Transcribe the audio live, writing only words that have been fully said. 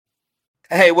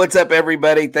Hey, what's up,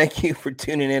 everybody? Thank you for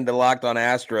tuning in to Locked on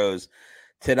Astros.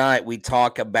 Tonight, we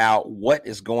talk about what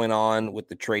is going on with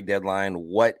the trade deadline,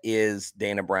 what is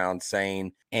Dana Brown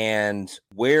saying, and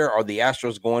where are the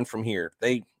Astros going from here?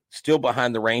 They still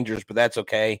behind the Rangers, but that's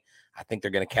okay. I think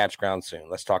they're going to catch ground soon.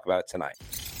 Let's talk about it tonight.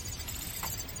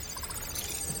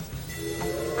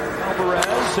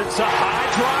 Alvarez hits a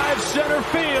high drive center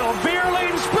field.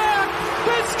 Bierling's back.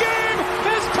 This game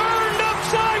is turned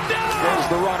upside down. There's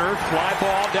the runner. Fly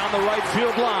ball down the right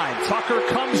field line. Tucker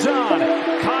comes on.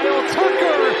 Kyle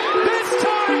Tucker. This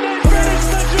time they finish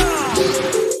the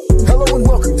job. Hello and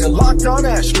welcome to Locked on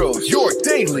Astros, your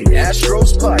daily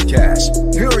Astros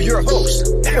podcast. Here are your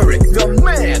hosts, Eric the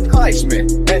Man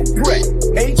Heisman and Brett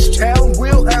H-Town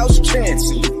Wheelhouse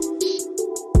Chansey.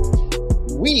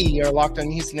 We are Locked on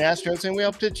Houston Astros, and we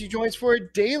hope that you join us for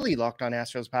a daily Locked on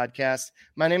Astros podcast.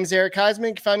 My name is Eric Heisman.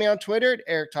 You can find me on Twitter at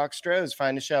Eric Talks Stros.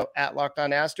 Find the show at Locked on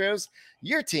Astros,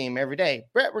 your team every day.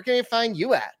 Brett, where can you find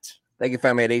you at? They can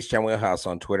find me at H-Town Wheelhouse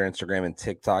on Twitter, Instagram, and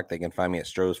TikTok. They can find me at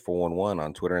Stros411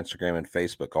 on Twitter, Instagram, and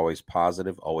Facebook. Always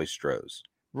positive, always Stros.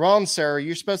 Wrong, sir.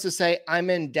 You're supposed to say I'm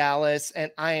in Dallas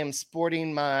and I am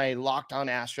sporting my Locked on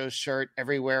Astros shirt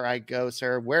everywhere I go,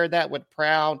 sir. Wear that with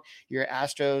proud your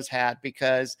Astros hat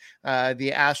because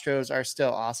the Astros are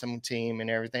still awesome team and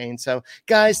everything. So,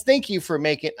 guys, thank you for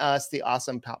making us the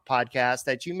awesome podcast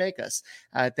that you make us.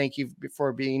 Thank you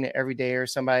for being an everyday or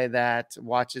somebody that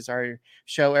watches our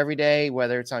show every day,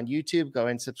 whether it's on YouTube. Go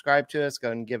and subscribe to us.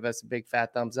 Go and give us a big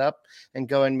fat thumbs up and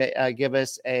go and give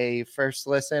us a first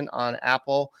listen on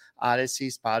Apple, Odyssey,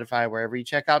 Spotify, wherever you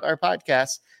check out our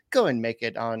podcasts. Go and make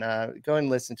it on, go and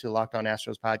listen to Locked on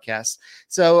Astros podcast.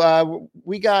 So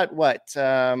we got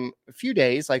a few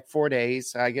days, like 4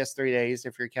 days, I guess 3 days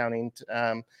if you're counting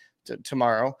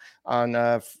tomorrow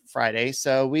on Friday.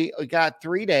 So we got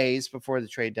 3 days before the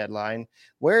trade deadline.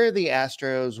 Where are the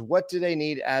Astros? What do they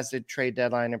need as the trade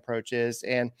deadline approaches?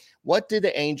 And what did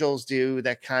the Angels do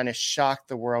that kind of shocked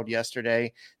the world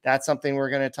yesterday? That's something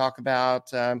we're going to talk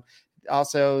about.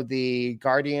 Also, the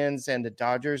Guardians and the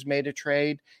Dodgers made a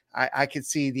trade. I could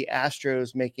see the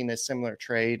Astros making a similar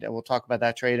trade, and we'll talk about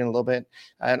that trade in a little bit.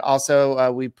 And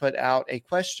also, we put out a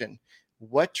question.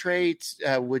 What trades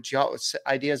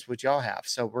ideas would y'all have?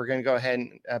 So we're going to go ahead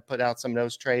and put out some of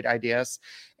those trade ideas.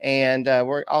 And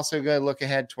we're also going to look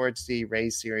ahead towards the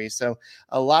Rays series. So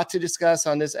a lot to discuss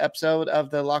on this episode of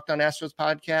the Locked on Astros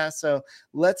podcast. So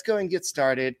let's go and get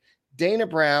started. Dana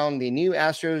Brown, the new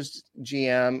Astros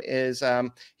GM, is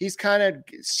he's kind of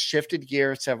shifted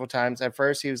gears several times. At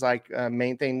first, he was like,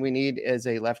 main thing we need is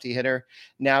a lefty hitter.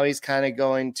 Now he's kind of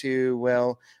going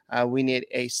to, we need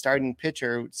a starting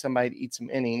pitcher, somebody to eat some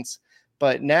innings.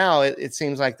 But now it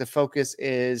seems like the focus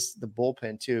is the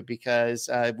bullpen, too, because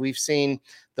we've seen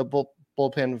the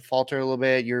bullpen falter a little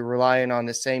bit. You're relying on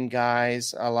the same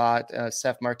guys a lot.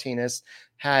 Seth Martinez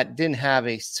didn't have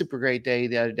a super great day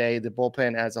the other day. The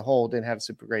bullpen as a whole didn't have a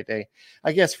super great day.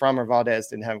 I guess Framber Valdez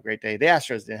didn't have a great day. The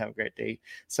Astros didn't have a great day.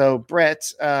 So, Brett,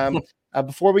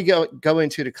 before we go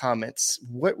into the comments,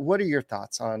 what are your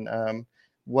thoughts on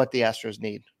what the Astros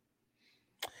need?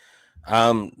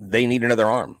 They need another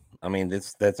arm. I mean,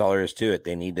 that's all there is to it.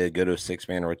 They need to go to a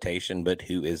six-man rotation, but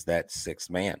who is that sixth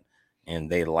man? And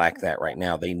they lack that right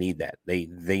now. They need that. They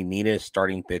need a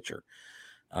starting pitcher.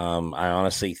 I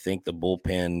honestly think the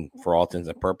bullpen, for all intents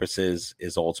and purposes,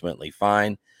 is ultimately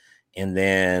fine. And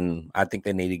then I think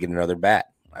they need to get another bat.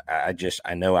 I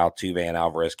know Altuve and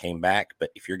Alvarez came back, but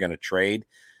if you're going to trade,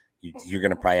 you're going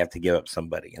to probably have to give up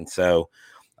somebody. And so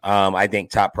I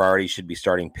think top priority should be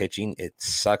starting pitching. It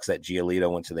sucks that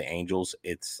Giolito went to the Angels.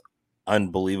 It's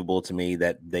unbelievable to me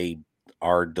that they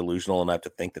are delusional enough to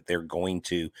think that they're going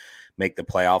to make the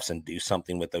playoffs and do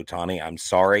something with Ohtani. I'm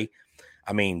sorry.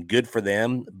 I mean, good for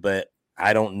them, but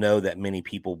I don't know that many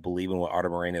people believe in what Artie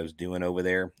Moreno is doing over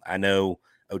there. I know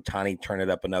Ohtani turned it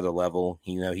up another level.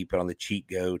 He put on the cheat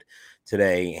code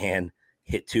today and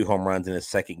hit 2 home runs in his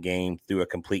second game, threw a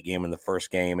complete game in the first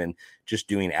game, and just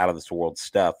doing out of this world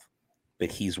stuff.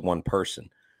 But he's one person.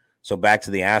 So back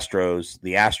to the Astros.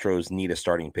 The Astros need a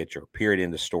starting pitcher, period,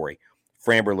 end of story.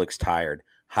 Framber looks tired.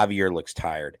 Javier looks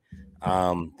tired.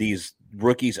 These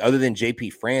rookies, other than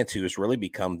JP France, who has really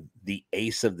become the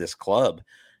ace of this club.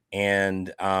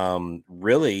 And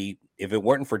really, if it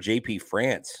weren't for JP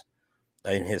France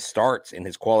and his starts and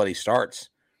his quality starts,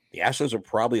 the Astros are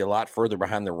probably a lot further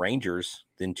behind the Rangers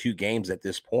than 2 games at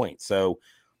this point. So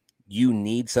you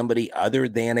need somebody other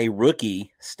than a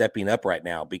rookie stepping up right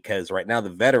now, because right now the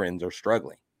veterans are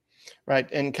struggling. Right,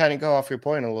 and kind of go off your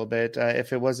point a little bit.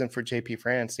 If it wasn't for JP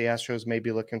France, the Astros may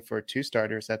be looking for 2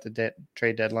 starters at the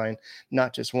trade deadline,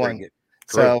 not just one.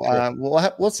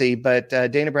 So we'll see. But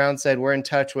Dana Brown said we're in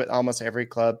touch with almost every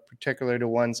club, particularly the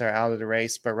ones that are out of the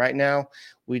race. But right now,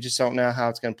 we just don't know how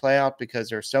it's going to play out because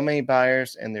there's so many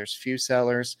buyers and there's few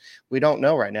sellers. We don't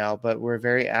know right now, but we're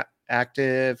very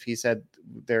active. He said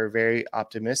they're very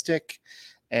optimistic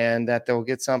and that they'll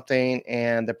get something.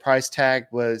 And the price tag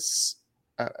was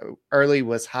early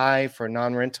was high for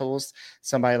non-rentals,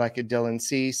 somebody like a Dylan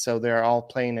C. So they're all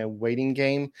playing a waiting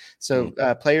game. So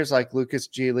players like Lucas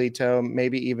Giolito,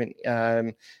 maybe even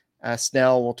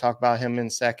Snell, we'll talk about him in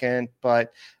a second,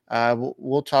 but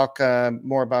we'll talk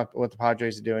more about what the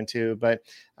Padres are doing too. But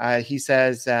he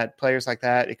says that players like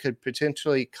that, it could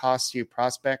potentially cost you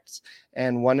prospects.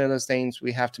 And one of those things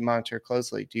we have to monitor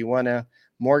closely. Do you want to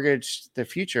mortgage the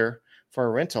future for a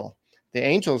rental? The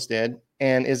Angels did.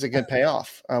 And is it going to pay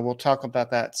off? We'll talk about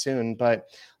that soon. But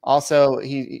also,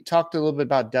 he talked a little bit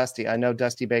about Dusty. I know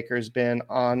Dusty Baker has been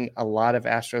on a lot of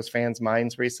Astros fans'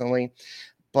 minds recently.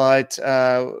 But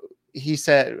he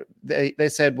said, they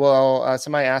said, well,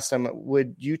 somebody asked him,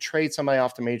 would you trade somebody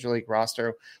off the major league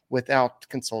roster without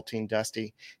consulting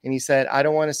Dusty? And he said, I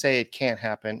don't want to say it can't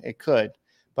happen. It could.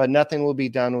 But nothing will be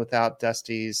done without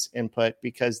Dusty's input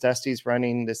because Dusty's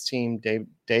running this team day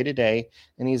to day,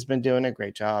 and he's been doing a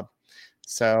great job.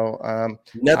 So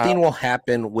nothing will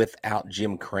happen without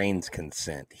Jim Crane's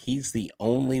consent. He's the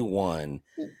only one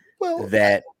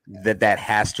that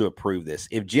has to approve this.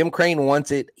 If Jim Crane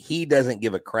wants it, he doesn't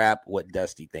give a crap what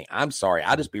Dusty thinks. I'm sorry.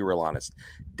 I'll just be real honest.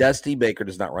 Dusty Baker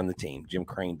does not run the team. Jim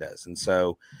Crane does. And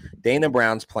so Dana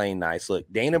Brown's playing nice. Look,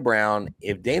 if Dana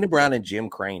Brown and Jim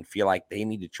Crane feel like they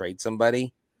need to trade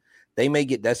somebody, they may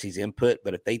get Dusty's input,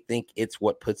 but if they think it's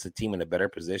what puts the team in a better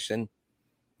position,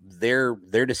 their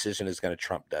decision is going to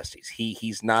trump Dusty's.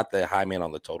 He's not the high man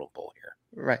on the total pole here.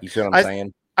 Right. You see what I'm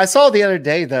saying? I saw the other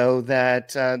day, though,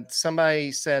 that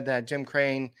somebody said that Jim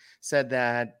Crane said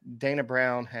that Dana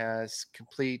Brown has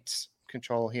complete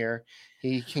control here.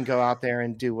 He can go out there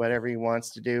and do whatever he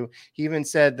wants to do. He even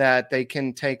said that they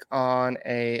can take on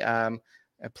a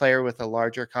player with a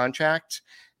larger contract.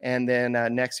 And then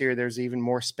next year, there's even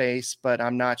more space, but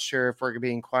I'm not sure if we're going to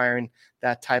be inquiring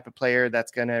that type of player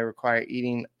that's going to require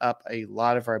eating up a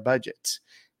lot of our budget.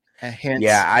 Hence,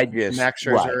 Max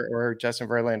Scherzer or Justin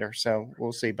Verlander. So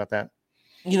we'll see about that.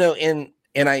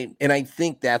 And I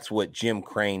think that's what Jim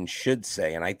Crane should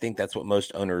say, and I think that's what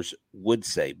most owners would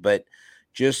say. But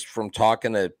just from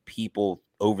talking to people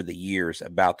over the years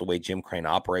about the way Jim Crane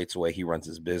operates, the way he runs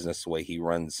his business, the way he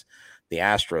runs the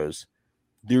Astros,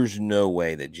 there's no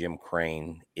way that Jim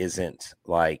Crane isn't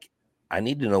like, I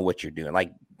need to know what you're doing.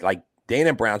 Like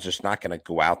Dana Brown's just not going to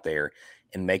go out there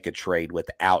and make a trade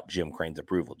without Jim Crane's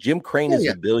approval. Jim Crane is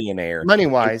a billionaire.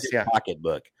 Money-wise,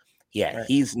 pocketbook. Yeah,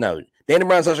 right. Dana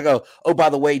Brown's also go, oh, by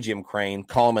the way, Jim Crane,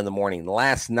 call him in the morning.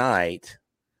 Last night,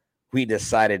 we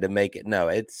decided to make it. No,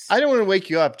 I don't want to wake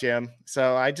you up, Jim.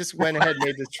 So I just went ahead and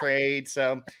made the trade.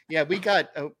 So, yeah, we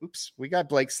got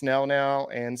Blake Snell now.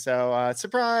 And so,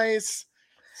 surprise.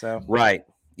 So, right.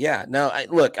 Yeah, no,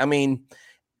 look, I mean,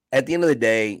 at the end of the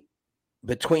day,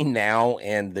 between now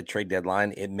and the trade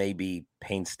deadline, it may be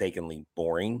painstakingly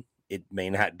boring. It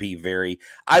may not be very.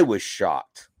 I was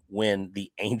shocked when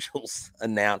the Angels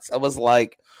announced. I was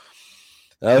like,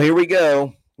 oh, here we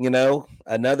go.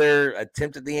 Another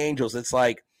attempt at the Angels. It's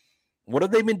like, what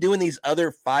have they been doing these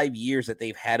other 5 years that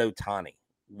they've had Ohtani?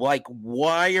 Like,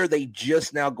 why are they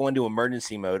just now going to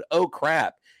emergency mode? Oh,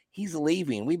 crap. He's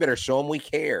leaving. We better show him we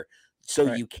care.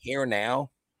 So You care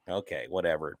now? Okay,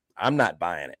 whatever. I'm not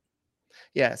buying it.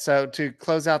 Yeah, so to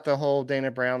close out the whole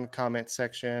Dana Brown comment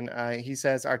section, he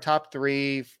says our top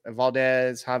three,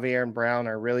 Valdez, Javier, and Brown,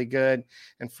 are really good,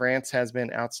 and France has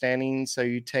been outstanding. So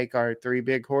you take our three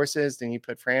big horses, then you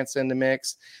put France in the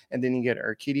mix, and then you get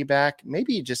Urquidy back.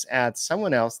 Maybe you just add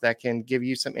someone else that can give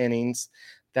you some innings.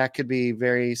 That could be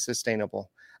very sustainable.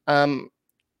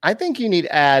 I think you need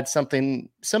to add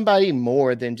somebody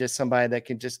more than just somebody that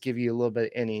can just give you a little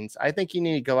bit of innings. I think you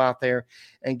need to go out there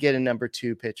and get a number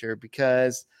 2 pitcher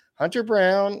because Hunter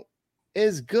Brown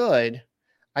is good.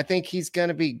 I think he's going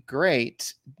to be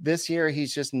great. This year,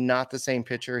 he's just not the same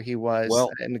pitcher he was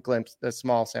in the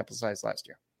small sample size last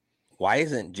year. Why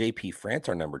isn't JP France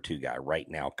our number 2 guy right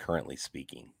now, currently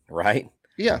speaking, right?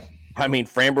 Yeah. I mean,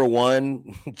 Framber 1,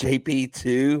 JP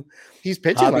 2. He's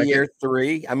pitching Javier like it.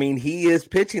 3. I mean, he is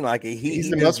pitching like it. He's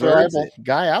the most reliable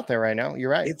guy out there right now.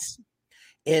 You're right.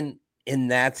 And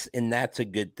that's a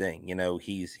good thing.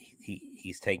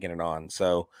 He's taking it on.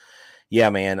 So, yeah,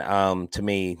 man. To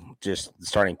me, just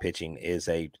starting pitching is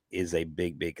a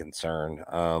big concern.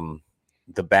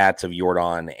 The bats of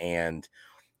Jordan and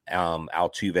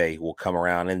Altuve will come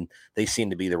around, and they seem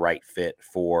to be the right fit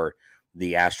for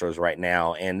the Astros right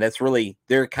now. And that's really,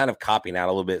 they're kind of copying out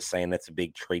a little bit, saying that's a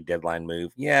big trade deadline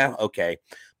move. Yeah, okay.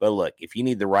 But look, if you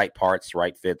need the right parts, the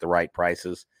right fit, the right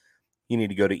prices, you need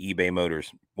to go to eBay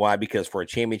Motors. Why? Because for a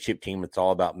championship team, it's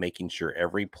all about making sure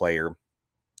every player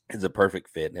is a perfect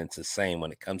fit. And it's the same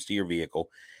when it comes to your vehicle.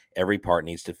 Every part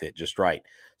needs to fit just right.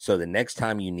 So the next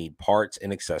time you need parts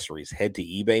and accessories, head to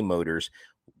eBay Motors.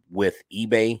 With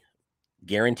eBay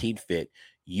Guaranteed Fit,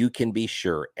 you can be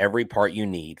sure every part you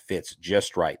need fits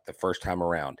just right the first time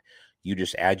around. You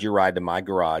just add your ride to My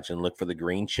Garage and look for the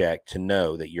green check to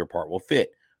know that your part will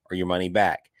fit or your money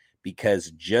back.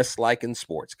 Because just like in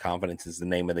sports, confidence is the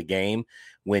name of the game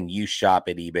when you shop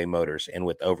at eBay Motors. And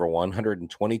with over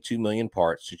 122 million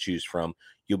parts to choose from,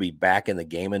 you'll be back in the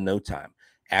game in no time.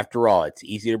 After all, it's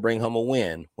easy to bring home a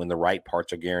win when the right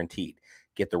parts are guaranteed.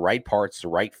 Get the right parts, the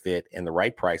right fit, and the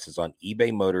right prices on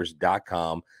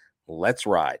ebaymotors.com. Let's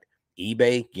ride.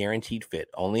 eBay Guaranteed Fit,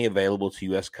 only available to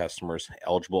U.S. customers.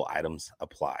 Eligible items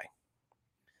apply.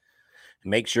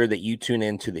 Make sure that you tune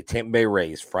in to the Tampa Bay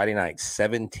Rays Friday night,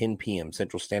 7:10 p.m.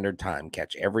 Central Standard Time.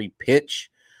 Catch every pitch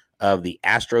of the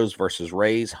Astros versus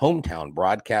Rays hometown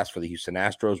broadcast for the Houston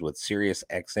Astros with Sirius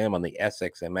XM on the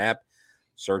SXM app.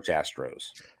 Search Astros.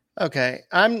 Okay,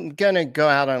 I'm going to go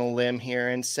out on a limb here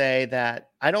and say that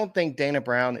I don't think Dana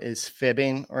Brown is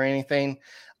fibbing or anything.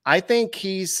 I think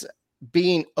he's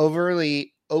being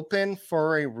overly open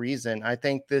for a reason. I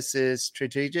think this is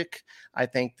strategic. I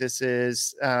think this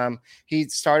is, he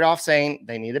started off saying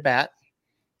they need a bat,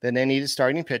 then they need a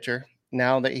starting pitcher.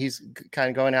 Now that he's kind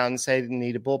of going out and saying they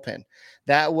need a bullpen.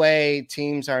 That way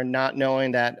teams are not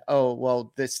knowing that, oh,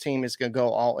 well, this team is going to go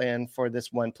all in for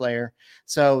this one player.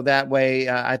 So that way,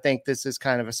 I think this is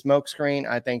kind of a smokescreen.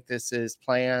 I think this is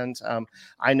planned.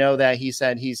 I know that he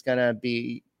said he's going to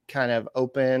be kind of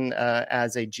open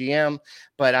as a GM,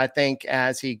 but I think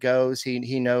as he goes,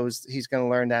 he knows he's going to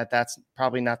learn that that's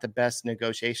probably not the best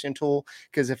negotiation tool,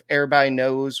 because if everybody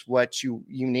knows what you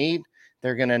need,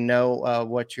 they're going to know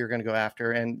what you're going to go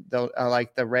after. And they'll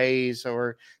like the Rays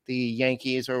or the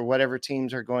Yankees or whatever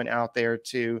teams are going out there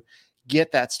to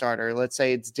get that starter. Let's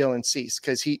say it's Dylan Cease,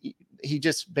 because he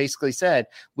just basically said,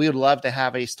 we would love to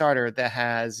have a starter that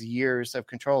has years of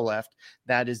control left.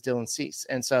 That is Dylan Cease.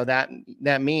 And so that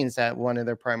means that one of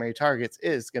their primary targets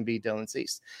is going to be Dylan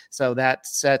Cease. So that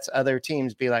sets other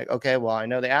teams be like, okay, well, I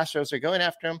know the Astros are going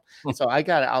after him, so I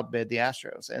got to outbid the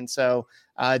Astros. And so,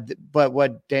 but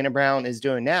what Dana Brown is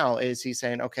doing now is he's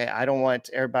saying, okay, I don't want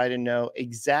everybody to know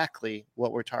exactly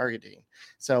what we're targeting.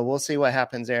 So we'll see what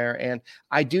happens there. And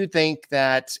I do think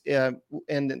that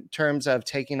in terms of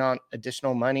taking on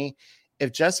additional money,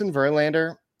 if Justin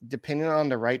Verlander, depending on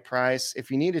the right price, if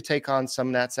you need to take on some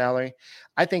of that salary,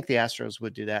 I think the Astros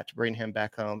would do that to bring him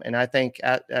back home. And I think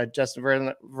Justin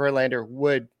Verlander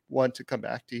would want to come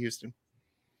back to Houston.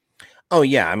 Oh,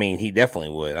 yeah. I mean, he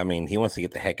definitely would. I mean, he wants to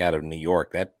get the heck out of New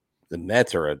York. The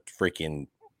Mets are a freaking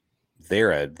 –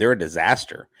 they're a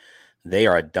disaster. They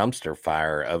are a dumpster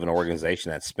fire of an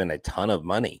organization that spent a ton of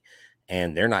money,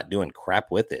 and they're not doing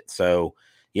crap with it. So,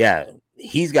 yeah,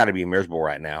 he's got to be miserable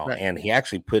right now. Right. And he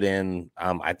actually put in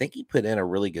I think he put in a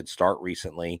really good start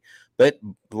recently. But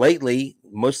lately,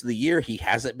 most of the year, he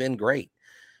hasn't been great.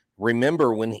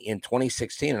 Remember when in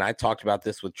 2016, and I talked about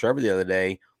this with Trevor the other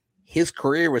day, his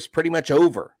career was pretty much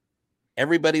over.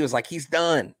 Everybody was like, he's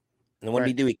done. And then what did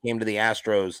he do? He came to the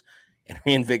Astros and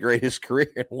reinvigorated his career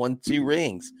and won 2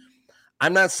 rings.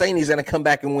 I'm not saying he's going to come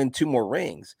back and win 2 more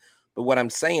rings. But what I'm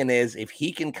saying is if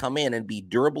he can come in and be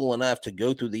durable enough to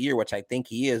go through the year, which I think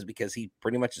he is because he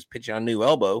pretty much is pitching on a new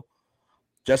elbow,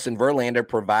 Justin Verlander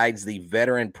provides the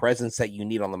veteran presence that you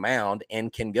need on the mound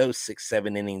and can go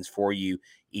 6-7 innings for you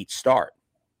each start.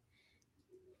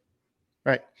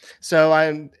 Right.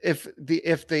 So if the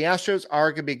Astros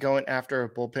are going to be going after a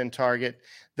bullpen target,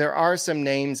 there are some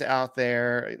names out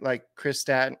there like Chris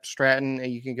Stratton.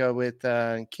 You can go with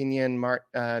Kenyon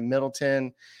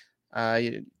Middleton,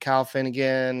 Kyle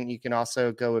Finnegan. You can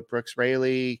also go with Brooks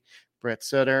Raley, Brett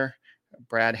Sutter,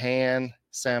 Brad Hand,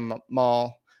 Sam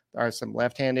Maul. There are some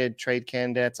left-handed trade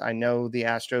candidates. I know the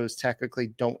Astros technically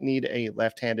don't need a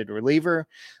left-handed reliever,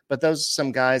 but those are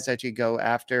some guys that you go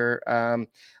after.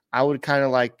 I would kind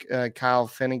of like Kyle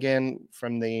Finnegan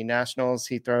from the Nationals.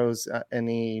 He throws in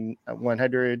the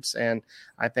 100s, and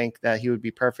I think that he would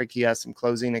be perfect. He has some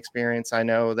closing experience. I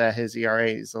know that his ERA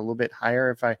is a little bit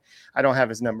higher. If I don't have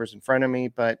his numbers in front of me,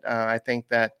 but I think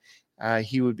that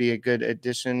he would be a good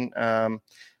addition. Kyle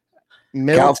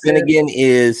Finnegan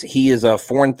is a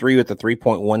 4-3 with a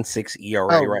 3.16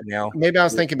 ERA right now. Maybe I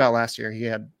was thinking about last year. He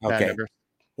had bad numbers.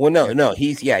 Well, no,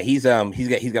 he's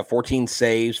got 14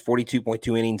 saves,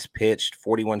 42.2 innings pitched,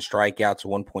 41 strikeouts,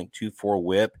 1.24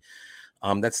 WHIP.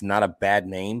 That's not a bad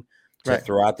name to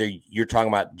throw out there. You're talking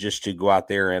about just to go out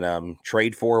there and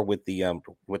trade for with the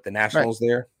Nationals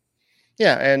there.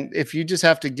 Yeah, and if you just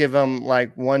have to give them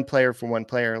like one player for one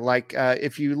player, like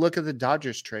if you look at the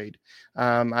Dodgers trade,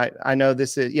 I know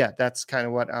this is that's kind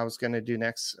of what I was going to do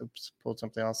next. Oops, pulled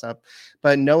something else up,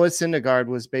 but Noah Syndergaard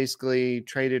was basically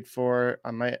traded for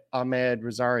Ahmed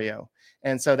Rosario,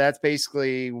 and so that's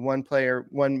basically one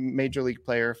major league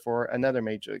player for another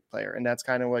major league player, and that's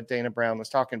kind of what Dana Brown was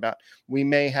talking about. We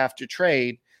may have to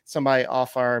trade somebody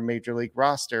off our major league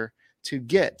roster to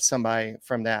get somebody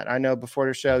from that. I know before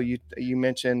the show, you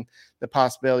mentioned the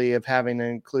possibility of having to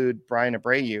include Brian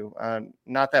Abreu.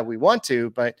 Not that we want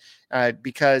to, but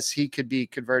because he could be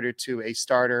converted to a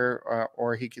starter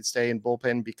or he could stay in bullpen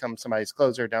and become somebody's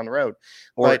closer down the road.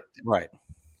 But Noah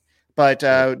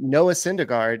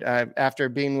Syndergaard, after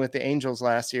being with the Angels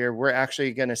last year, we're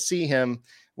actually going to see him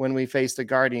when we face the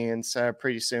Guardians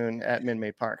pretty soon at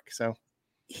Minute Park. So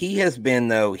he has been,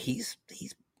 though, he's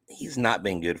not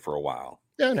been good for a while.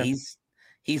 No.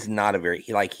 He's not a very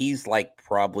he's like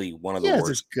probably one of the worst.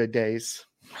 His good days.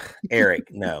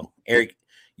 Eric,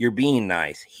 you're being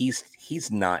nice. He's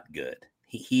not good.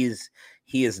 He is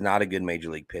not a good major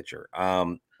league pitcher.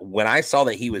 When I saw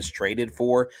that he was traded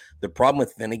for, the problem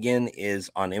with Finnegan is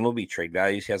on MLB trade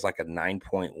values, he has like a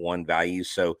 9.1 value.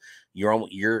 So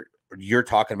you're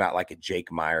talking about like a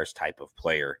Jake Myers type of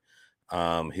player.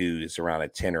 Who's around a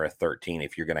 10 or a 13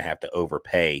 if you're going to have to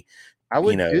overpay, I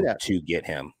would do that to get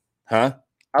him. Huh?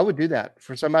 I would do that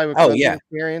for somebody with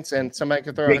experience and somebody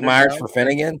could throw Jake Myers for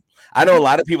Finnegan. I know a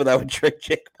lot of people that would trade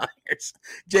Jake Myers.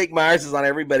 Jake Myers is on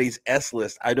everybody's S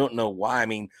list. I don't know why. I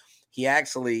mean, he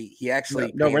actually.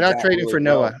 No, we're not trading for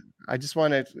Noah. I just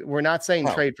want to. We're not saying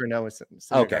trade for Noah.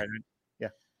 Okay. Yeah.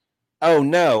 Oh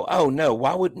no.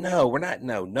 Why would no? We're not.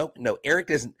 No. Eric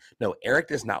doesn't. No, Eric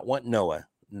does not want Noah.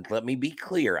 Let me be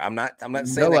clear. I'm not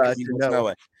saying that because he wants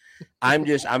Noah. I'm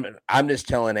just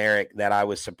telling Eric that I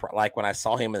was surprised. Like when I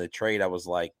saw him in the trade, I was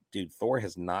like, dude, Thor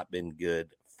has not been good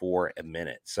for a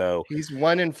minute. So he's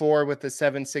 1-4 with the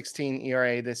 7.16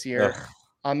 ERA this year.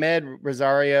 Ahmed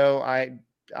Rosario, I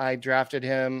drafted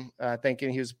him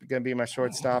thinking he was going to be my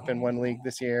shortstop in one league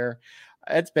this year.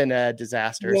 It's been a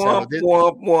disaster.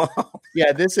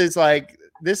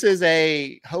 This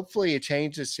is hopefully a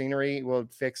change of scenery will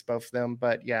fix both of them.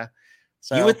 But yeah.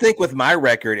 So you would think with my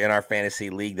record in our fantasy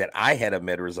league that I had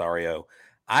Ahmed Rosario.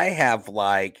 I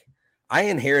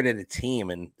inherited a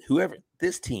team and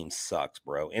this team sucks,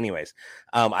 bro. Anyways,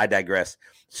 I digress.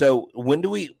 So can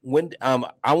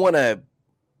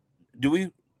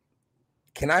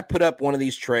I put up one of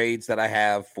these trades that I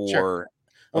have for, sure.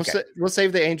 Okay. We'll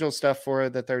save the Angel stuff for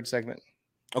the third segment.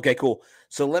 Okay, cool.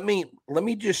 So let me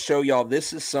just show y'all.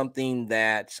 This is something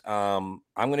that I'm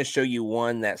going to show you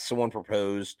one that someone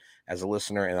proposed as a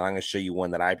listener, and I'm going to show you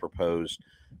one that I proposed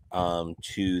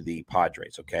to the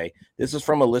Padres. Okay, this is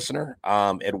from a listener,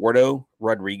 Eduardo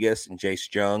Rodriguez and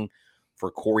Jace Jung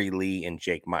for Corey Lee and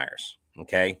Jake Myers.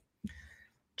 Okay,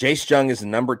 Jace Jung is the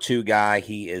number 2 guy.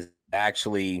 He is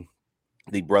actually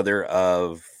the brother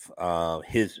of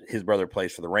his brother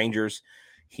plays for the Rangers.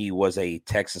 He was a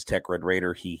Texas Tech Red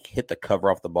Raider. He hit the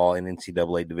cover off the ball in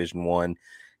NCAA Division I,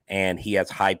 and he has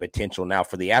high potential now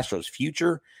for the Astros'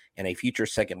 future and a future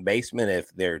second baseman.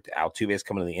 If Altuve is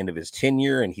coming to the end of his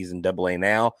tenure and he's in AA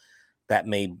now, that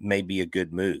may be a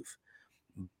good move.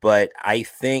 But I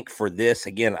think for this,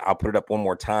 again, I'll put it up one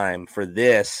more time. For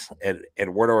this,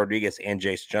 Eduardo Rodriguez and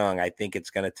Jace Jung, I think it's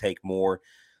going to take more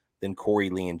than Corey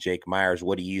Lee and Jake Myers.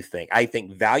 What do you think? I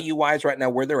think value-wise right now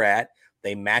where they're at,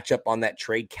 they match up on that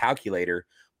trade calculator,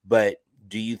 but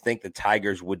do you think the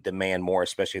Tigers would demand more,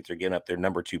 especially if they're getting up their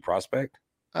number 2 prospect?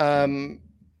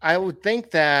 I would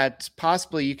think that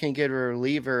possibly you can get a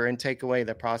reliever and take away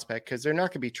the prospect because they're not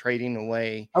going to be trading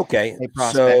away a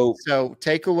prospect. So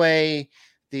take away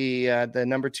the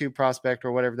number 2 prospect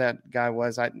or whatever that guy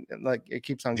was. It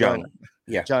keeps on going.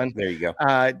 Yeah, John. There you go.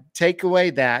 Take away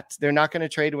that. They're not going to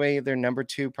trade away their number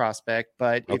 2 prospect,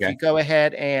 but if you go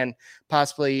ahead and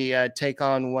possibly take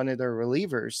on one of their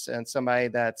relievers and somebody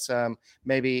that's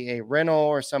maybe a rental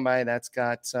or somebody that's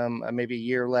got some maybe a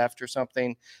year left or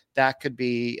something, that could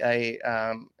be a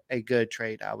good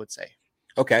trade, I would say.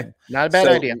 Okay, not a bad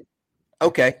idea.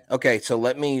 Okay. So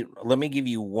let me give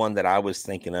you one that I was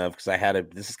thinking of because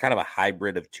this is kind of a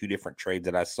hybrid of 2 different trades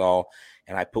that I saw,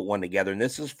 and I put one together. And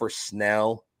this is for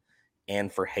Snell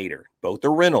and for Hader. Both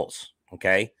are rentals,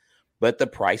 okay? But the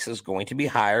price is going to be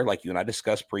higher, like you and I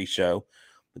discussed pre-show.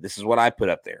 But this is what I put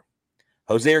up there: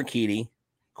 Jose Urquidy,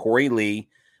 Corey Lee,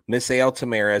 Misael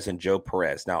Tamarez and Joe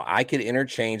Perez. Now, I could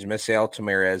interchange Misael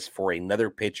Tamarez for another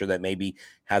pitcher that maybe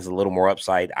has a little more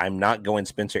upside. I'm not going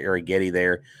Spencer Arrighetti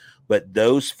there, but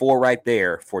those four right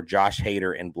there for Josh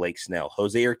Hader and Blake Snell.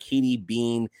 Jose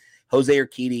Urquidy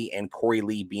and Corey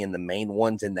Lee being the main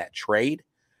ones in that trade.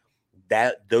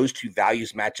 That those two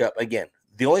values match up. Again,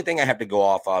 the only thing I have to go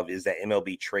off of is that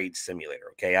MLB trade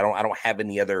simulator. Okay. I don't have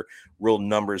any other real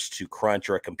numbers to crunch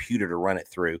or a computer to run it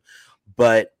through,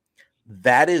 but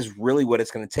that is really what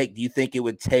it's going to take. Do you think it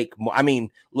would take more? I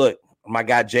mean, look, my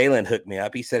guy Jalen hooked me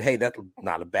up. He said, hey, that's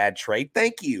not a bad trade.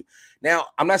 Thank you. Now,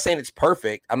 I'm not saying it's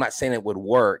perfect. I'm not saying it would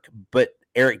work, but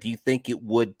Eric, do you think it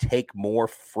would take more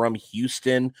from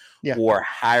Houston or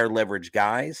higher leverage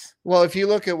guys? Well, if you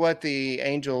look at what the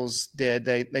Angels did,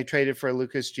 they traded for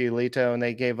Lucas Giolito and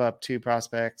they gave up 2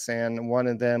 prospects, and one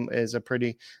of them is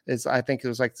I think it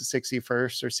was like the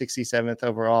 61st or 67th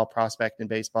overall prospect in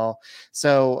baseball.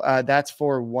 So that's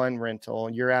for 1 rental.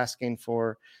 You're asking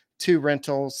for 2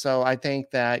 rentals. So I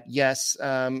think that, yes,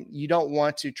 you don't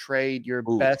want to trade your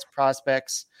best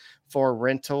prospects for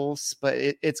rentals, but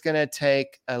it's going to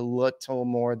take a little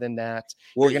more than that.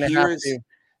 Well, you're going to have to.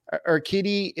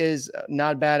 Urquidy is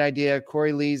not a bad idea.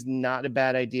 Corey Lee's not a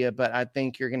bad idea, but I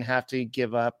think you're going to have to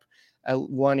give up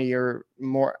one of your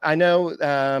more. I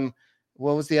know.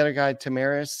 What was the other guy?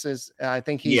 Tamaris is. I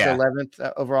think he's the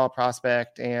 11th overall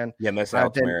prospect, and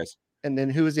Tamaris. And then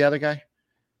who was the other guy?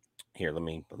 Here, let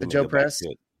me Joe Perez.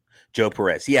 Joe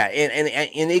Perez. Yeah.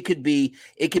 And it could be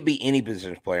any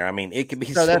position player. I mean, it could be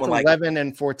so that's 11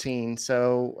 and 14.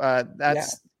 So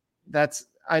that's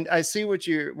I see what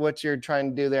you're trying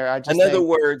to do there. I just, in other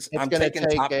words, it's going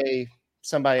to take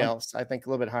somebody else, I think, a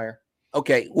little bit higher.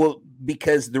 Okay. Well,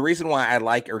 because the reason why I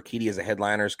like Urquidy as a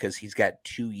headliner is because he's got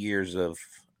 2 years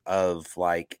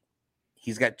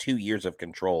he's got 2 years of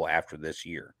control after this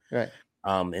year. Right.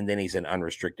 And then he's an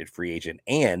unrestricted free agent.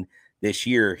 And this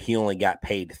year, he only got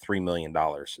paid $3 million.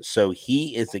 So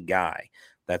he is a guy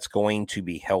that's going to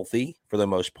be healthy for the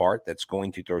most part, that's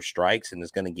going to throw strikes and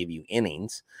is going to give you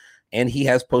innings. And he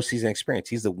has postseason experience.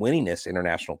 He's the winningest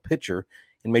international pitcher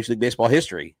in Major League Baseball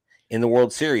history in the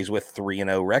World Series with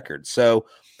 3-0 record. So,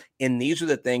 and these are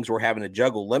the things we're having to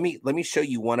juggle. Let me show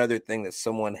you one other thing that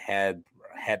someone had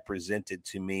presented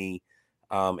to me.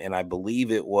 And I believe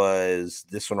it was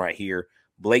this one right here.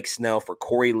 Blake Snell for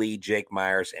Corey Lee, Jake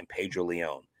Myers, and Pedro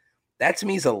Leon. That to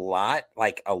me is a lot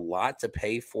to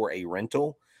pay for a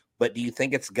rental. But do you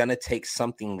think it's going to take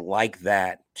something like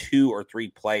that, 2 or 3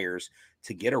 players,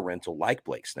 to get a rental like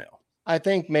Blake Snell? I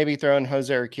think maybe throwing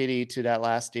Jose Urquidy to that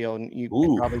last deal, and you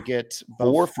can probably get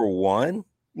both. 4 for 1?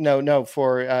 No,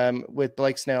 for with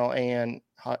Blake Snell and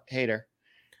Hader.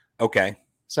 Okay.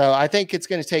 So I think it's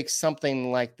going to take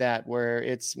something like that where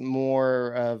it's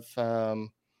more of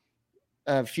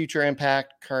future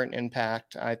impact, current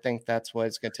impact. I think that's what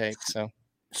it's going to take.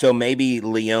 So maybe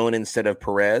Leon instead of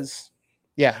Perez.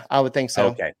 Yeah, I would think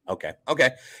so.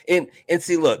 Okay. And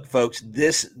see, look, folks,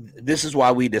 this is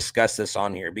why we discuss this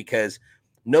on here, because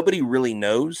nobody really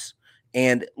knows.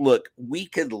 And look, we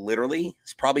could literally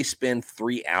probably spend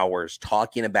 3 hours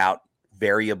talking about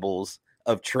variables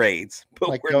of trades, but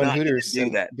like we're not going to do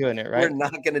that. Doing it right. We're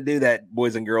not going to do that,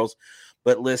 boys and girls.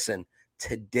 But listen,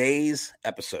 today's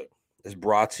episode is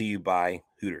brought to you by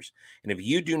Hooters. And if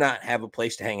you do not have a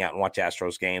place to hang out and watch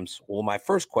Astros games, well, my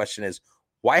first question is,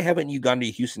 why haven't you gone to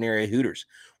Houston area Hooters?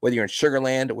 Whether you're in Sugar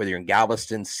Land, whether you're in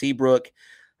Galveston, Seabrook,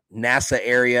 NASA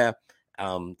area,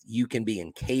 you can be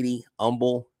in Katy,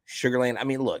 Humble, Sugar Land. I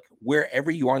mean, look, wherever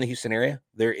you are in the Houston area,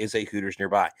 there is a Hooters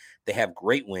nearby. They have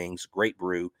great wings, great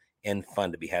brew, and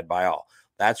fun to be had by all.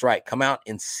 That's right. Come out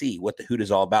and see what the Hoot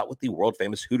is all about with the world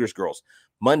famous Hooters girls.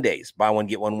 Mondays, buy one,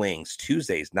 get one wings.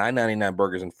 Tuesdays, $9.99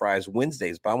 burgers and fries.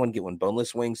 Wednesdays, buy one, get one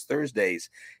boneless wings.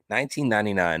 Thursdays,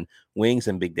 $19.99 wings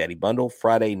and Big Daddy bundle.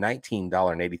 Friday,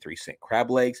 $19.83 crab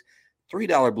legs.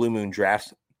 $3 Blue Moon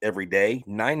drafts every day.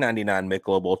 $9.99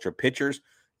 Michelob Ultra pitchers.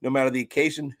 No matter the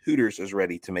occasion, Hooters is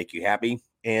ready to make you happy.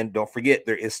 And don't forget,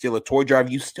 there is still a toy drive.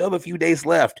 You still have a few days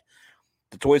left.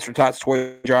 The Toys for Tots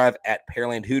toy drive at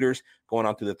Pearland Hooters going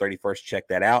on through the 31st. Check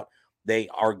that out. They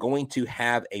are going to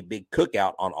have a big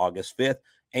cookout on August 5th.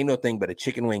 Ain't no thing but a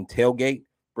chicken wing tailgate.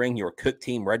 Bring your cook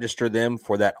team, register them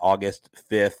for that August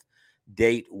 5th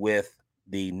date with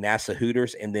the NASA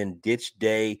Hooters, and then Ditch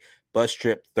Day bus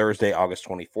trip Thursday, August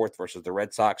 24th versus the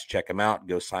Red Sox. Check them out.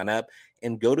 Go sign up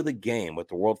and go to the game with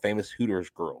the world famous Hooters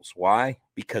girls. Why?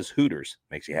 Because Hooters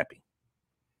makes you happy.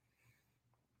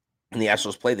 And the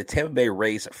Astros play the Tampa Bay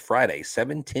Rays Friday,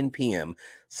 7:10 p.m.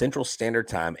 Central Standard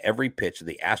Time. Every pitch of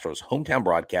the Astros hometown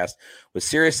broadcast with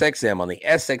SiriusXM on the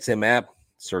SXM app.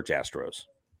 Search Astros.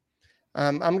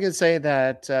 I'm going to say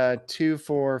that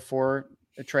 2-4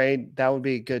 a trade, that would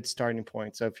be a good starting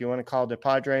point. So if you want to call the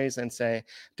Padres and say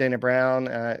Dana Brown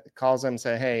calls them and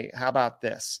say, hey, how about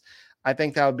this? I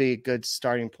think that would be a good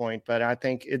starting point, but I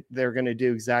think they're going to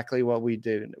do exactly what we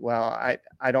do. Well,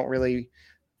 I don't really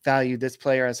value this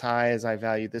player as high as I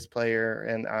value this player.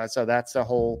 And so that's the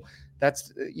whole,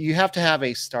 you have to have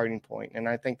a starting point, and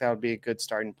I think that would be a good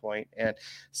starting point. And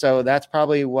so that's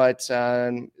probably what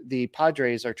the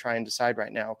Padres are trying to decide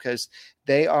right now, because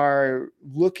they are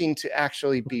looking to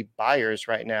actually be buyers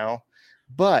right now,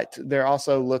 but they're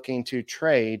also looking to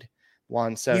trade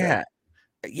Juan Soto.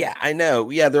 Yeah, I know.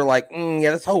 Yeah, they're like,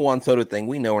 this whole Juan Soto thing.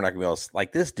 We know we're not going to be able to,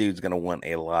 like, this dude's going to want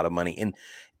a lot of money. And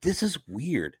this is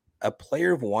weird. A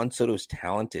player of Juan Soto's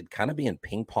talented kind of being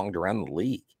ping ponged around the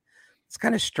league. It's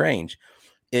kind of strange.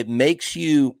 It makes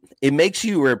you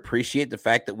appreciate the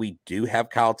fact that we do have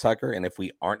Kyle Tucker. And if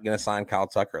we aren't going to sign Kyle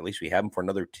Tucker, at least we have him for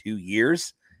another 2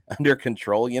 years under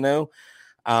control,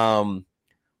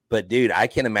 But dude, I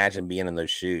can't imagine being in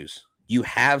those shoes. You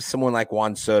have someone like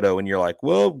Juan Soto and you're like,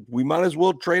 well, we might as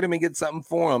well trade him and get something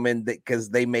for him. And because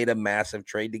they made a massive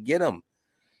trade to get him,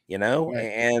 Right.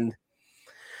 And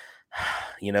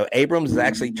Abrams has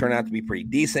actually turned out to be pretty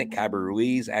decent. Kyber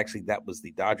Ruiz, actually, that was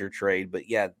the Dodger trade. But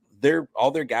yeah,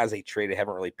 all their guys they traded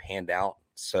haven't really panned out.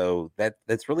 So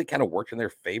that's really kind of worked in their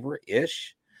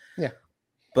favor-ish. Yeah.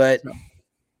 But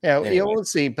yeah, anyway. we'll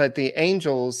see. But the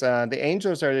Angels are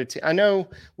the team. I know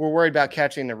we're worried about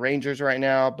catching the Rangers right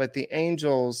now, but the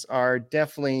Angels are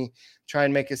definitely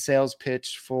trying to make a sales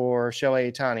pitch for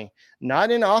Shohei Ohtani. Not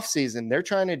in off season. They're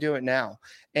trying to do it now.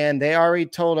 And they already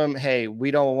told him, hey, we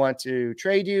don't want to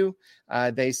trade you.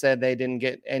 They said they didn't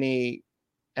get any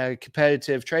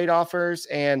competitive trade offers.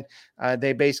 And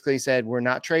they basically said, we're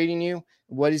not trading you.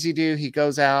 What does he do? He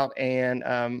goes out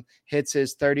and hits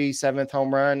his 37th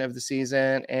home run of the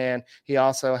season. And he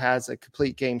also has a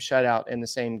complete game shutout in the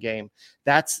same game.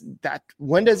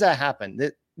 When does that happen?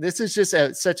 This is just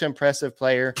such an impressive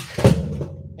player.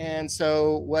 And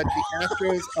so what the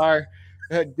Astros are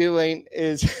doing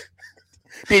is...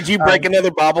 Did you break another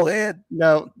bobblehead?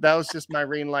 No, that was just my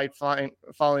ring light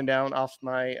falling down off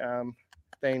my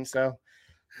thing. So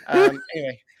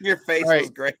anyway. Your face was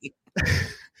great.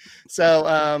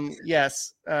 So,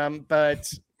 yes.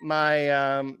 But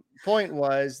my point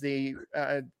was the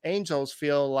Angels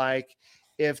feel like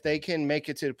if they can make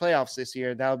it to the playoffs this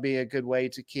year, that would be a good way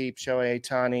to keep Shohei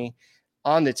Ohtani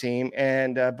on the team.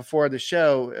 And before the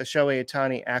show, Shohei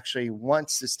Ohtani actually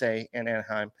wants to stay in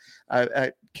Anaheim,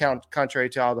 contrary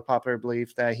to all the popular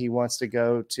belief that he wants to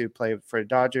go to play for the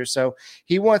Dodgers. So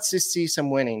he wants to see some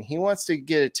winning. He wants to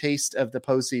get a taste of the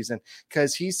postseason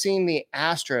because he's seen the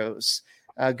Astros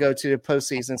go to the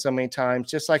postseason so many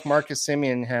times, just like Marcus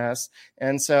Semien has.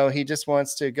 And so he just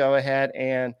wants to go ahead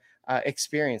and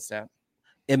experience that.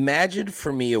 Imagine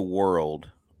for me a world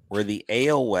where the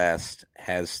AL West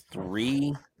has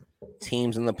 3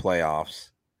 teams in the playoffs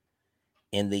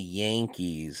and the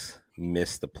Yankees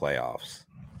miss the playoffs.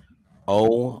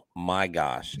 Oh my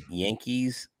gosh.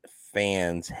 Yankees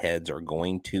fans' heads are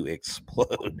going to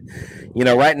explode.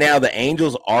 Right now the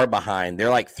Angels are behind. They're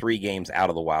like 3 games out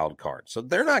of the wild card. So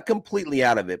they're not completely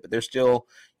out of it, but they're still,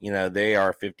 they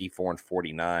are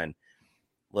 54-49.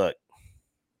 Look,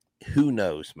 who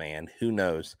knows, man? Who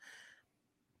knows?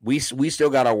 We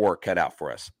still got our work cut out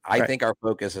for us. I think our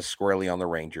focus is squarely on the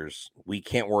Rangers. We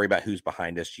can't worry about who's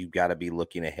behind us. You've got to be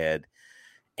looking ahead.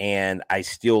 And I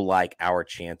still like our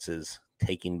chances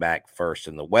taking back first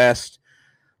in the West.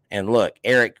 And look,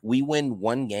 Eric, we win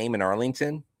 1 game in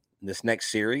Arlington this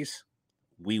next series,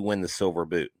 we win the silver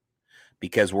boot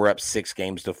because we're up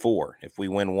 6-4. If we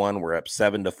win 1, we're up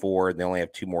 7-4. They only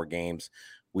have 2 more games.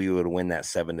 We would win that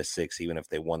 7-6, even if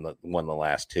they won the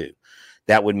last 2.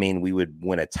 That would mean we would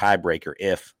win a tiebreaker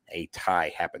if a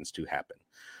tie happens to happen.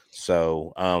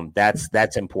 So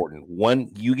that's important.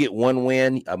 You get 1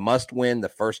 win, a must win the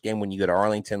first game when you go to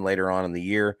Arlington later on in the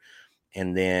year,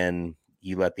 and then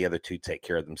you let the other 2 take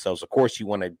care of themselves. Of course, you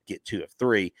want to get 2 of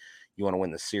 3. You want to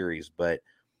win the series, but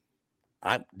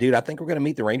I think we're going to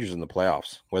meet the Rangers in the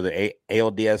playoffs, whether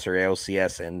ALDS or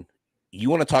ALCS. And you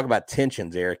want to talk about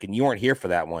tensions, Eric, and you weren't here for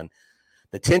that one.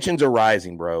 The tensions are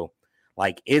rising, bro.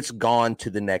 Like, it's gone to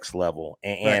the next level.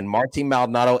 And Martin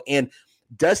Maldonado and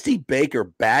Dusty Baker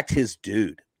backed his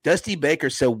dude. Dusty Baker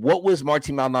said, what was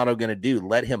Martin Maldonado going to do?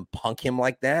 Let him punk him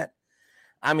like that?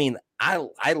 I mean,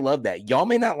 I love that. Y'all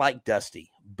may not like Dusty,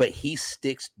 but he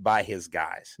sticks by his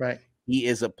guys. Right. He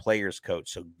is a player's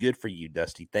coach. So good for you,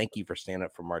 Dusty. Thank you for standing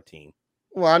up for Martin.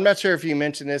 Well, I'm not sure if you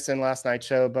mentioned this in last night's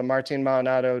show, but Martin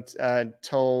Maldonado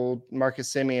told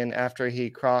Marcus Semien after he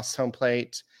crossed home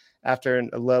plate after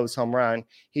Lowe's home run.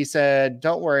 He said,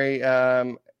 "Don't worry."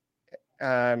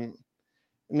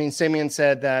 Simeon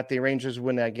said that the Rangers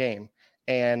win that game,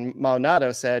 and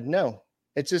Maldonado said, "No,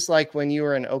 it's just like when you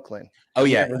were in Oakland." Oh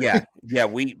yeah,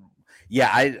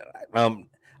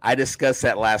 I discussed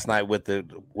that last night with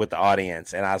the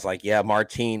audience, and I was like, yeah,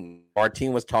 Martin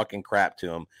was talking crap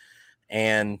to him,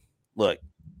 and look,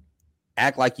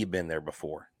 act like you've been there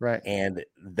before, right? And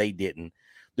they didn't.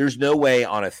 There's no way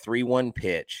on a 3-1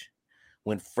 pitch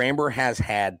when Framber has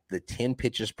had the 10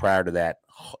 pitches prior to that,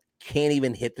 can't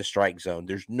even hit the strike zone.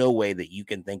 There's no way that you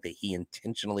can think that he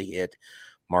intentionally hit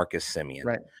Marcus Semien.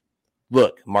 Right.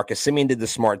 Look, Marcus Semien did the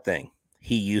smart thing.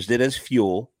 He used it as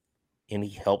fuel, and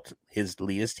he helped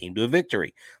lead his team to a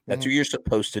victory. That's what you're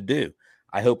supposed to do.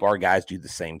 I hope our guys do the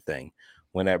same thing.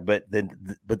 But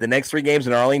the next 3 games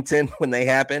in Arlington, when they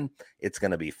happen, it's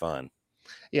going to be fun.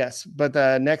 Yes, but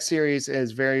the next series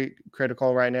is very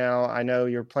critical right now. I know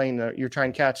you're trying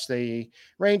to catch the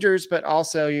Rangers, but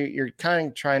also you're kind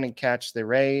of trying to catch the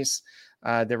Rays.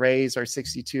 The Rays are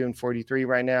 62-43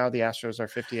 right now. The Astros are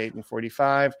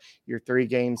 58-45. You're 3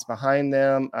 games behind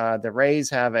them. The Rays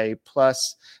have a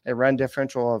run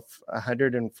differential of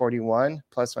 141,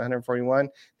 plus 141.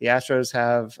 The Astros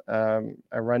have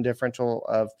a run differential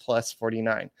of plus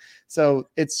 49. So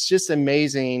it's just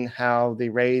amazing how the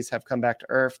Rays have come back to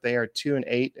earth. They are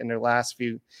 2-8 in their last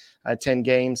few 10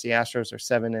 games. The Astros are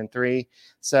 7-3.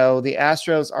 So the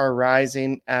Astros are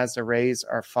rising as the Rays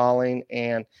are falling.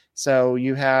 And so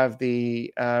you have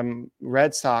the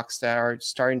Red Sox that are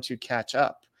starting to catch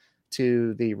up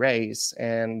to the Rays,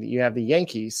 and you have the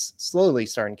Yankees slowly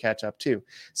starting to catch up too.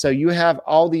 So you have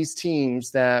all these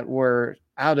teams that were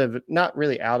not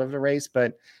really out of the race,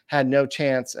 but had no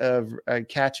chance of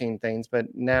catching things.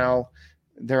 But now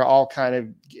they're all kind of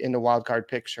in the wild card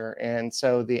picture. And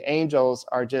so the Angels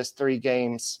are just 3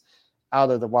 games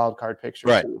out of the wild card picture.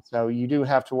 Right. Too. So you do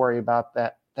have to worry about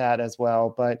that as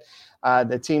well. But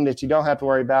the team that you don't have to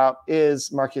worry about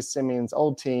is Marcus Semien's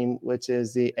old team, which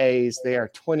is the A's. They are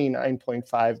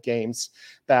 29.5 games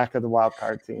back of the wild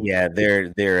card team. Yeah,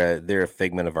 they're a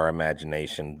figment of our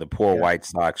imagination. The poor White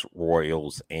Sox,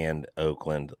 Royals, and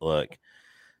Oakland. Look,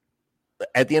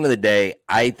 at the end of the day,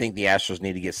 I think the Astros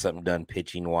need to get something done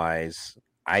pitching wise.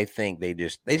 I think they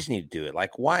just need to do it.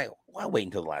 Like, why wait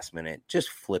until the last minute? Just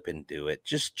flip and do it.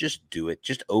 Just do it.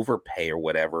 Just overpay or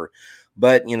whatever.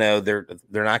 But they're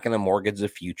not going to mortgage the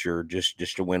future just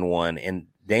to win one. And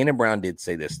Dana Brown did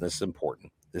say this, and this is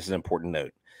important. This is an important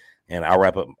note. And I'll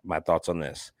wrap up my thoughts on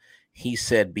this. He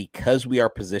said, because we are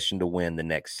positioned to win the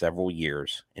next several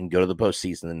years and go to the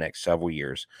postseason the next several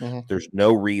years, there's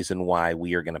no reason why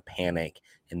we are going to panic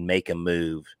and make a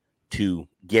move to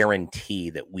guarantee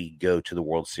that we go to the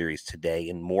World Series today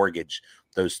and mortgage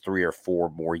those 3 or 4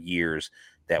 more years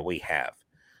that we have.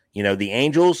 The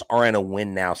Angels are in a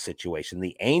win now situation.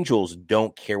 The Angels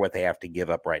don't care what they have to give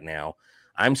up right now.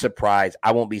 I'm surprised.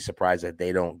 I won't be surprised that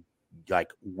they don't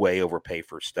way overpay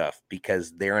for stuff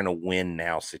because they're in a win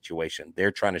now situation.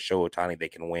 They're trying to show Ohtani they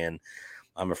can win.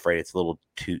 I'm afraid it's a little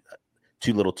too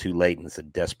late, and it's a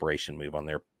desperation move on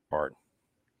their part.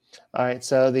 All right,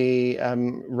 so the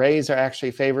Rays are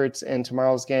actually favorites in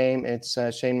tomorrow's game. It's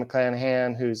Shane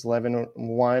McClanahan, who's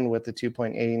 11-1 with a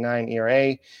 2.89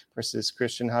 ERA, versus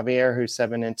Christian Javier, who's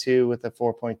 7-2 with a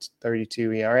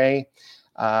 4.32 ERA.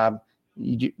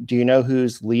 Do you know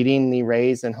who's leading the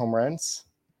Rays in home runs?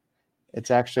 It's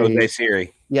actually Jose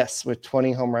Siri. Yes, with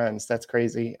 20 home runs. That's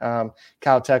crazy.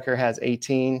 Kyle Tucker has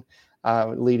 18,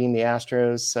 leading the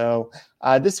Astros. So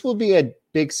this will be a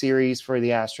big series for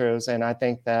the Astros, and I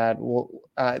think that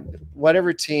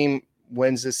whatever team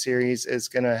wins this series is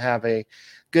going to have a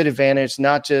good advantage,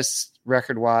 not just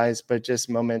record-wise, but just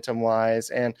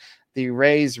momentum-wise. And the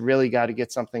Rays really got to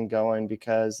get something going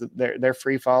because they're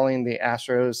free-falling. The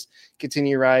Astros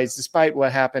continue to rise. Despite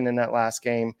what happened in that last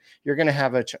game, you're going to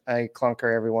have a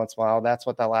clunker every once in a while. That's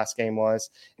what that last game was.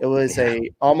 It was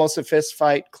almost a fist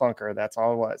fight clunker. That's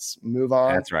all it was. Move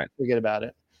on. That's right. Forget about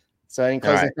it. So any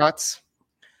closing thoughts?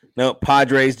 No,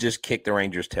 Padres just kick the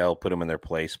Rangers' tail, put them in their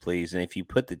place, please. And if you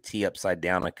put the T upside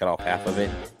down and cut off half of it,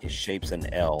 it shapes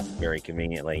an L very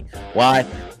conveniently. Why?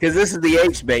 Because this is the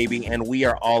H, baby, and we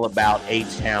are all about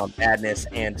H-Town madness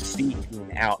and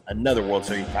seeking out another World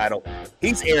Series title.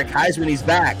 He's Eric Heisman. He's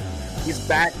back. He's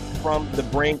back from the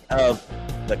brink of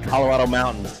the Colorado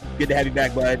Mountains. Good to have you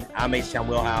back, bud. I'm H-Town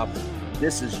Wheelhouse.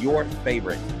 This is your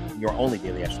favorite, your only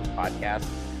Daily Astros podcast.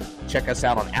 Check us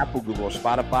out on Apple, Google, or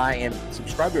Spotify, and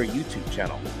subscribe to our YouTube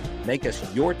channel. Make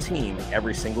us your team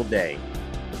every single day.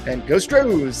 And go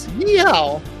Astros!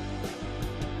 Yeehaw!